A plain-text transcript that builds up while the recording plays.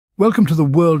Welcome to the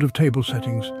world of table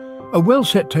settings. A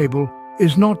well-set table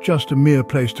is not just a mere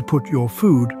place to put your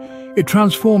food, it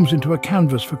transforms into a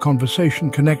canvas for conversation,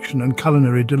 connection, and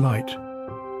culinary delight.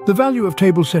 The value of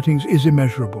table settings is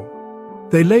immeasurable.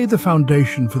 They lay the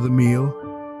foundation for the meal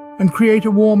and create a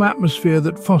warm atmosphere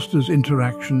that fosters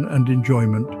interaction and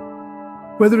enjoyment.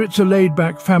 Whether it's a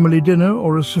laid-back family dinner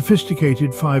or a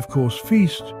sophisticated five-course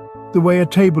feast, the way a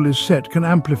table is set can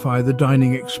amplify the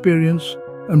dining experience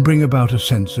and bring about a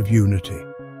sense of unity.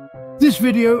 This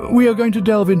video, we are going to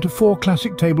delve into 4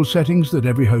 classic table settings that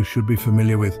every host should be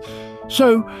familiar with.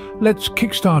 So, let's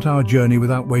kickstart our journey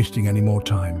without wasting any more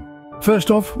time.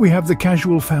 First off, we have the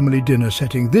casual family dinner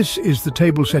setting. This is the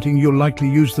table setting you'll likely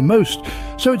use the most,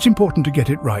 so it's important to get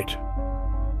it right.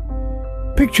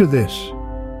 Picture this.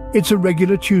 It's a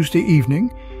regular Tuesday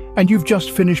evening, and you've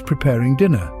just finished preparing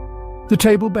dinner. The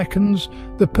table beckons,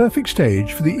 the perfect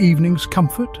stage for the evening's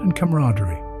comfort and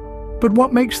camaraderie. But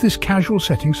what makes this casual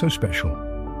setting so special?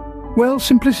 Well,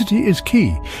 simplicity is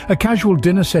key. A casual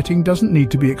dinner setting doesn't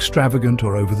need to be extravagant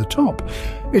or over the top.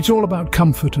 It's all about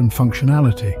comfort and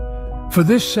functionality. For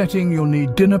this setting, you'll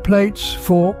need dinner plates,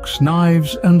 forks,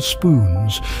 knives, and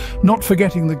spoons, not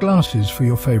forgetting the glasses for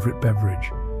your favorite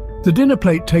beverage. The dinner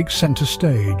plate takes center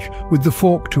stage, with the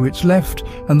fork to its left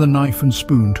and the knife and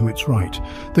spoon to its right.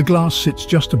 The glass sits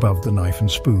just above the knife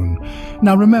and spoon.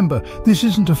 Now remember, this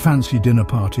isn't a fancy dinner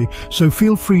party, so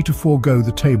feel free to forego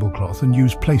the tablecloth and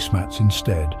use placemats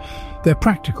instead. They're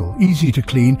practical, easy to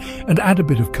clean, and add a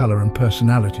bit of color and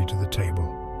personality to the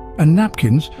table. And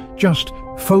napkins, just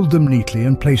fold them neatly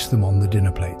and place them on the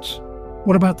dinner plates.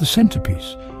 What about the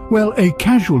centerpiece? Well, a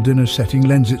casual dinner setting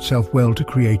lends itself well to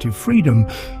creative freedom.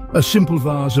 A simple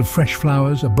vase of fresh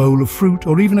flowers, a bowl of fruit,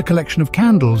 or even a collection of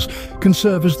candles can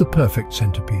serve as the perfect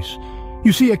centerpiece.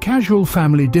 You see, a casual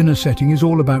family dinner setting is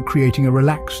all about creating a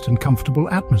relaxed and comfortable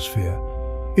atmosphere.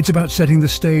 It's about setting the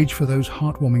stage for those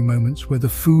heartwarming moments where the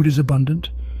food is abundant,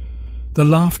 the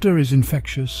laughter is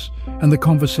infectious, and the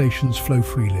conversations flow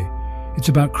freely. It's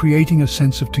about creating a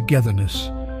sense of togetherness,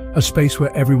 a space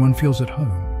where everyone feels at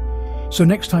home. So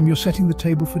next time you're setting the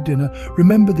table for dinner,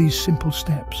 remember these simple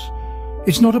steps.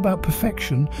 It's not about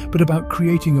perfection, but about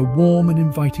creating a warm and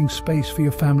inviting space for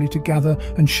your family to gather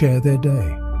and share their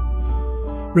day.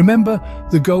 Remember,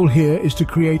 the goal here is to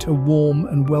create a warm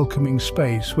and welcoming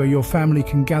space where your family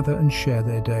can gather and share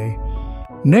their day.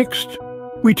 Next,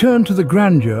 we turn to the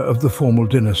grandeur of the formal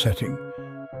dinner setting.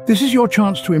 This is your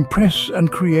chance to impress and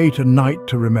create a night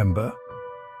to remember.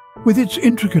 With its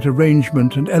intricate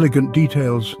arrangement and elegant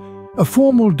details, a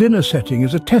formal dinner setting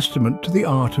is a testament to the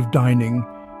art of dining.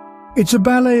 It's a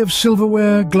ballet of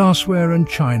silverware, glassware and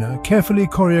china, carefully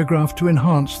choreographed to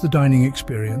enhance the dining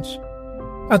experience.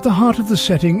 At the heart of the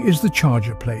setting is the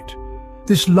charger plate.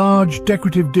 This large,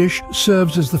 decorative dish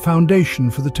serves as the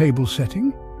foundation for the table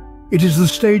setting. It is the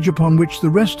stage upon which the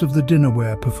rest of the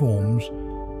dinnerware performs.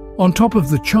 On top of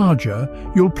the charger,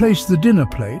 you'll place the dinner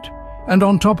plate, and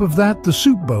on top of that, the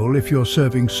soup bowl if you're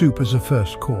serving soup as a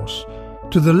first course.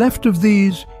 To the left of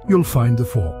these, you'll find the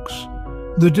forks.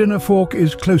 The dinner fork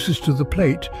is closest to the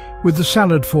plate, with the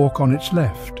salad fork on its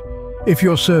left. If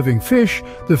you're serving fish,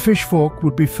 the fish fork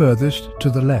would be furthest to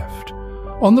the left.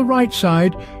 On the right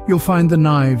side, you'll find the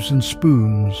knives and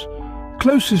spoons.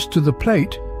 Closest to the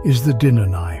plate is the dinner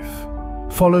knife,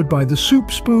 followed by the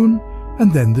soup spoon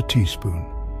and then the teaspoon.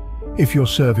 If you're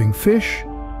serving fish,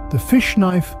 the fish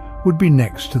knife would be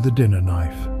next to the dinner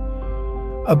knife.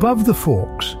 Above the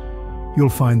forks, you'll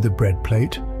find the bread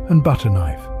plate and butter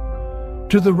knife.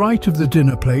 To the right of the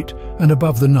dinner plate and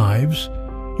above the knives,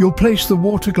 you'll place the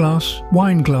water glass,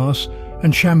 wine glass,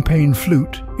 and champagne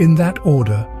flute in that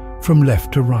order from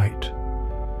left to right.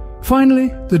 Finally,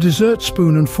 the dessert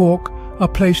spoon and fork are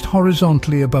placed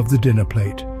horizontally above the dinner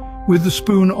plate, with the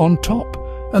spoon on top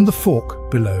and the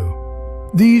fork below.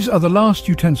 These are the last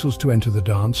utensils to enter the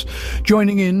dance,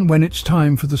 joining in when it's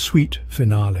time for the sweet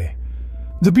finale.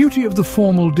 The beauty of the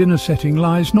formal dinner setting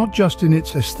lies not just in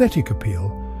its aesthetic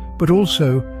appeal, but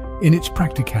also in its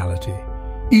practicality.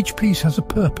 Each piece has a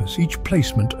purpose, each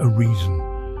placement a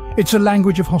reason. It's a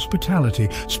language of hospitality,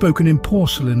 spoken in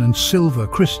porcelain and silver,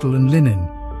 crystal and linen.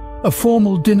 A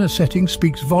formal dinner setting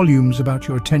speaks volumes about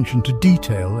your attention to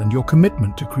detail and your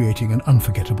commitment to creating an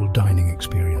unforgettable dining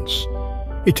experience.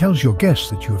 It tells your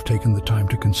guests that you have taken the time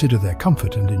to consider their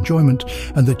comfort and enjoyment,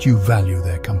 and that you value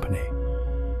their company.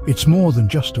 It's more than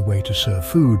just a way to serve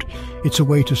food, it's a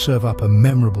way to serve up a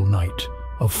memorable night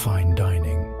of fine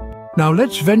dining. Now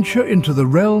let's venture into the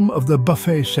realm of the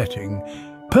buffet setting,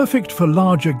 perfect for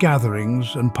larger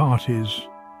gatherings and parties.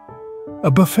 A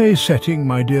buffet setting,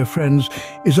 my dear friends,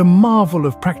 is a marvel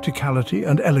of practicality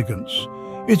and elegance.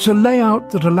 It's a layout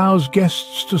that allows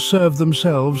guests to serve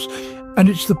themselves, and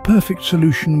it's the perfect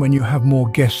solution when you have more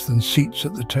guests than seats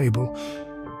at the table.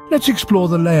 Let's explore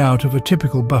the layout of a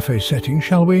typical buffet setting,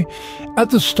 shall we?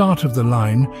 At the start of the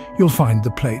line, you'll find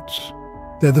the plates.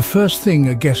 They're the first thing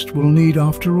a guest will need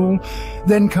after all.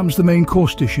 Then comes the main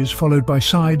course dishes, followed by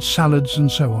sides, salads,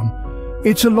 and so on.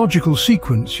 It's a logical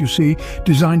sequence, you see,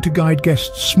 designed to guide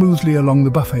guests smoothly along the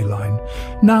buffet line.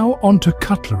 Now onto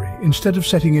cutlery. Instead of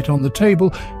setting it on the table,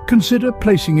 consider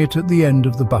placing it at the end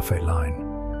of the buffet line.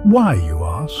 Why, you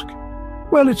ask?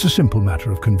 Well, it's a simple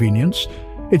matter of convenience.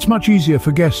 It's much easier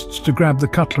for guests to grab the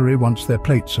cutlery once their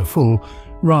plates are full,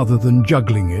 rather than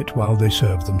juggling it while they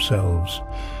serve themselves.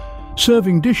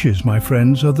 Serving dishes, my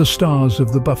friends, are the stars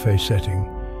of the buffet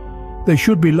setting. They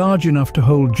should be large enough to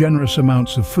hold generous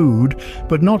amounts of food,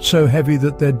 but not so heavy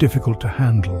that they're difficult to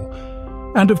handle.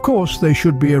 And of course, they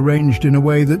should be arranged in a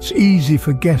way that's easy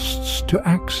for guests to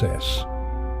access.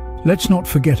 Let's not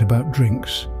forget about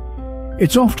drinks.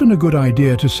 It's often a good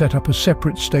idea to set up a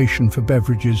separate station for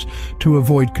beverages to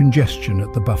avoid congestion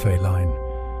at the buffet line.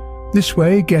 This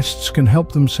way, guests can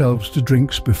help themselves to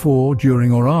drinks before,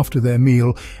 during or after their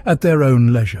meal at their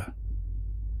own leisure.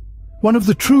 One of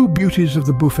the true beauties of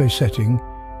the buffet setting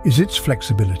is its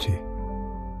flexibility.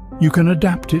 You can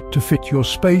adapt it to fit your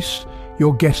space,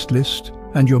 your guest list,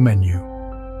 and your menu.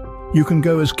 You can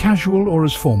go as casual or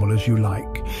as formal as you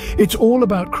like. It's all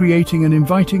about creating an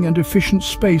inviting and efficient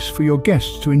space for your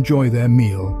guests to enjoy their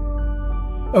meal.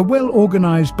 A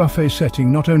well-organized buffet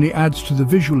setting not only adds to the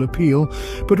visual appeal,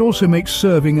 but also makes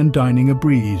serving and dining a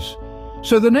breeze.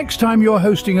 So the next time you're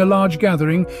hosting a large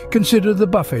gathering, consider the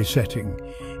buffet setting.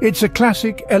 It's a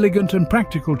classic, elegant and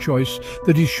practical choice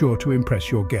that is sure to impress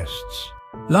your guests.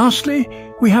 Lastly,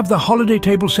 we have the holiday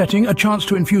table setting, a chance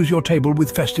to infuse your table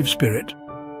with festive spirit.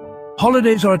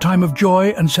 Holidays are a time of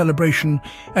joy and celebration,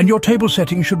 and your table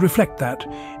setting should reflect that.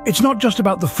 It's not just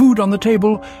about the food on the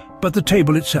table, but the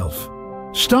table itself.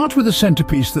 Start with a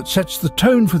centerpiece that sets the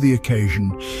tone for the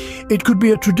occasion. It could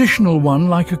be a traditional one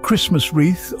like a Christmas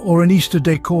wreath or an Easter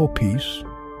decor piece,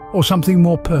 or something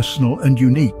more personal and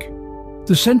unique.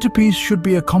 The centerpiece should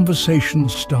be a conversation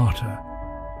starter,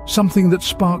 something that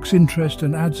sparks interest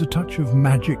and adds a touch of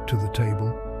magic to the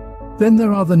table. Then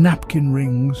there are the napkin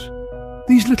rings.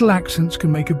 These little accents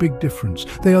can make a big difference.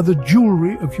 They are the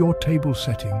jewelry of your table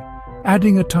setting,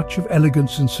 adding a touch of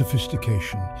elegance and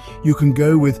sophistication. You can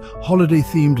go with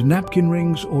holiday-themed napkin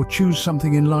rings or choose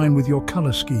something in line with your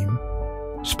color scheme.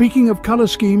 Speaking of color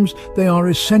schemes, they are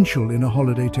essential in a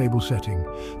holiday table setting.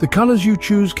 The colors you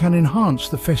choose can enhance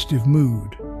the festive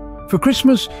mood. For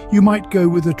Christmas, you might go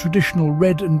with a traditional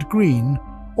red and green,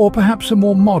 or perhaps a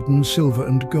more modern silver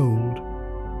and gold.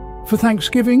 For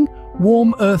Thanksgiving,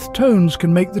 warm earth tones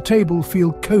can make the table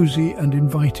feel cozy and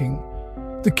inviting.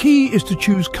 The key is to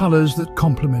choose colors that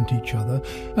complement each other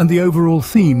and the overall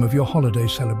theme of your holiday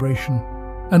celebration.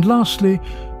 And lastly,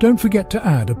 don't forget to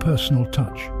add a personal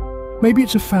touch. Maybe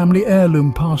it's a family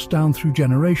heirloom passed down through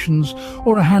generations,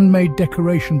 or a handmade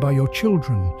decoration by your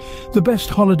children. The best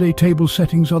holiday table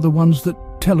settings are the ones that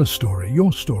tell a story,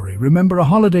 your story. Remember, a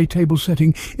holiday table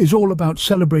setting is all about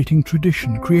celebrating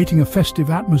tradition, creating a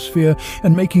festive atmosphere,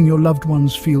 and making your loved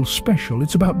ones feel special.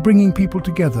 It's about bringing people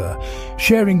together,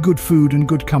 sharing good food and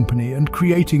good company, and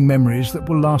creating memories that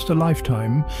will last a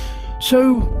lifetime.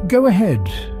 So go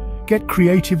ahead. Get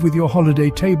creative with your holiday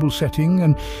table setting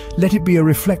and let it be a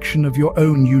reflection of your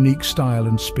own unique style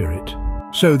and spirit.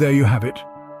 So there you have it.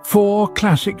 4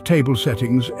 classic table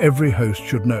settings every host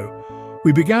should know.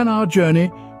 We began our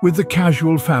journey with the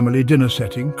casual family dinner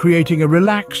setting, creating a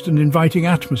relaxed and inviting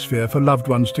atmosphere for loved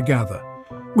ones to gather.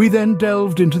 We then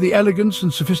delved into the elegance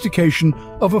and sophistication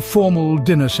of a formal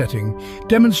dinner setting,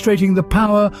 demonstrating the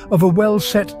power of a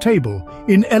well-set table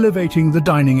in elevating the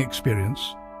dining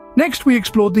experience. Next, we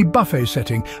explored the buffet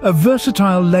setting, a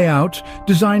versatile layout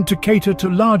designed to cater to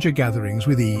larger gatherings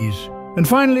with ease. And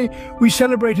finally, we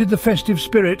celebrated the festive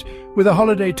spirit with a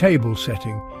holiday table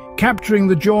setting, capturing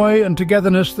the joy and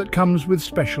togetherness that comes with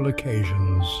special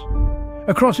occasions.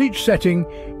 Across each setting,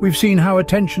 we've seen how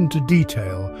attention to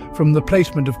detail, from the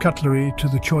placement of cutlery to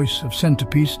the choice of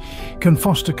centerpiece, can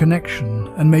foster connection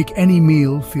and make any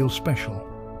meal feel special.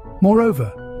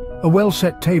 Moreover, a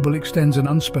well-set table extends an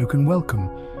unspoken welcome,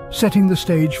 setting the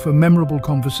stage for memorable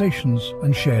conversations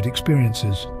and shared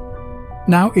experiences.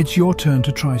 Now it's your turn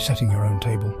to try setting your own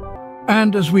table.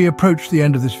 And as we approach the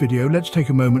end of this video, let's take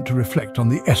a moment to reflect on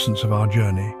the essence of our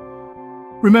journey.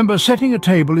 Remember, setting a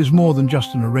table is more than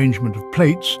just an arrangement of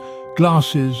plates,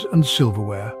 glasses, and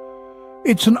silverware.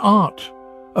 It's an art,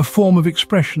 a form of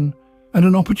expression, and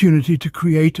an opportunity to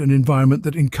create an environment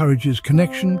that encourages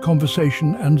connection,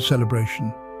 conversation, and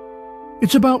celebration.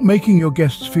 It's about making your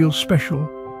guests feel special,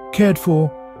 cared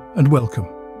for, and welcome.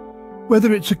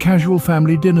 Whether it's a casual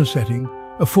family dinner setting,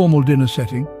 a formal dinner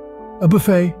setting, a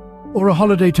buffet, or a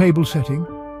holiday table setting,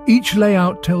 each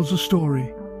layout tells a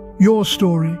story, your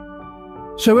story.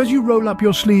 So as you roll up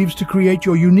your sleeves to create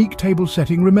your unique table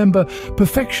setting, remember,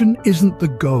 perfection isn't the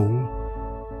goal.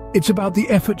 It's about the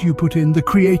effort you put in, the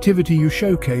creativity you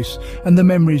showcase, and the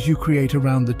memories you create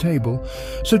around the table.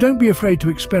 So don't be afraid to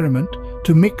experiment,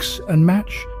 to mix and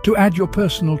match, to add your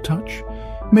personal touch.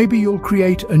 Maybe you'll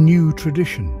create a new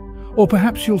tradition, or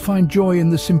perhaps you'll find joy in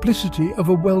the simplicity of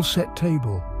a well-set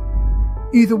table.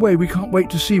 Either way, we can't wait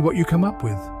to see what you come up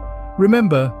with.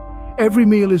 Remember, every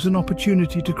meal is an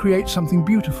opportunity to create something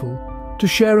beautiful, to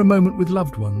share a moment with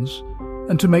loved ones,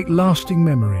 and to make lasting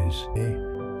memories.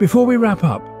 Before we wrap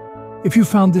up, if you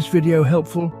found this video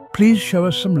helpful, please show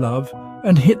us some love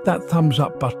and hit that thumbs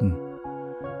up button.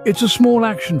 It's a small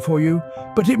action for you,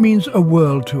 but it means a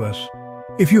world to us.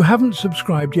 If you haven't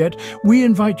subscribed yet, we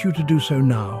invite you to do so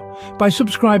now. By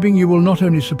subscribing, you will not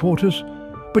only support us,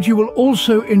 but you will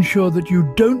also ensure that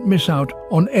you don't miss out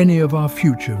on any of our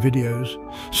future videos.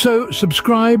 So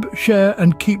subscribe, share,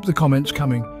 and keep the comments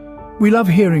coming. We love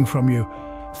hearing from you.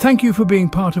 Thank you for being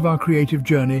part of our creative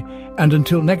journey, and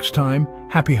until next time,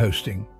 happy hosting.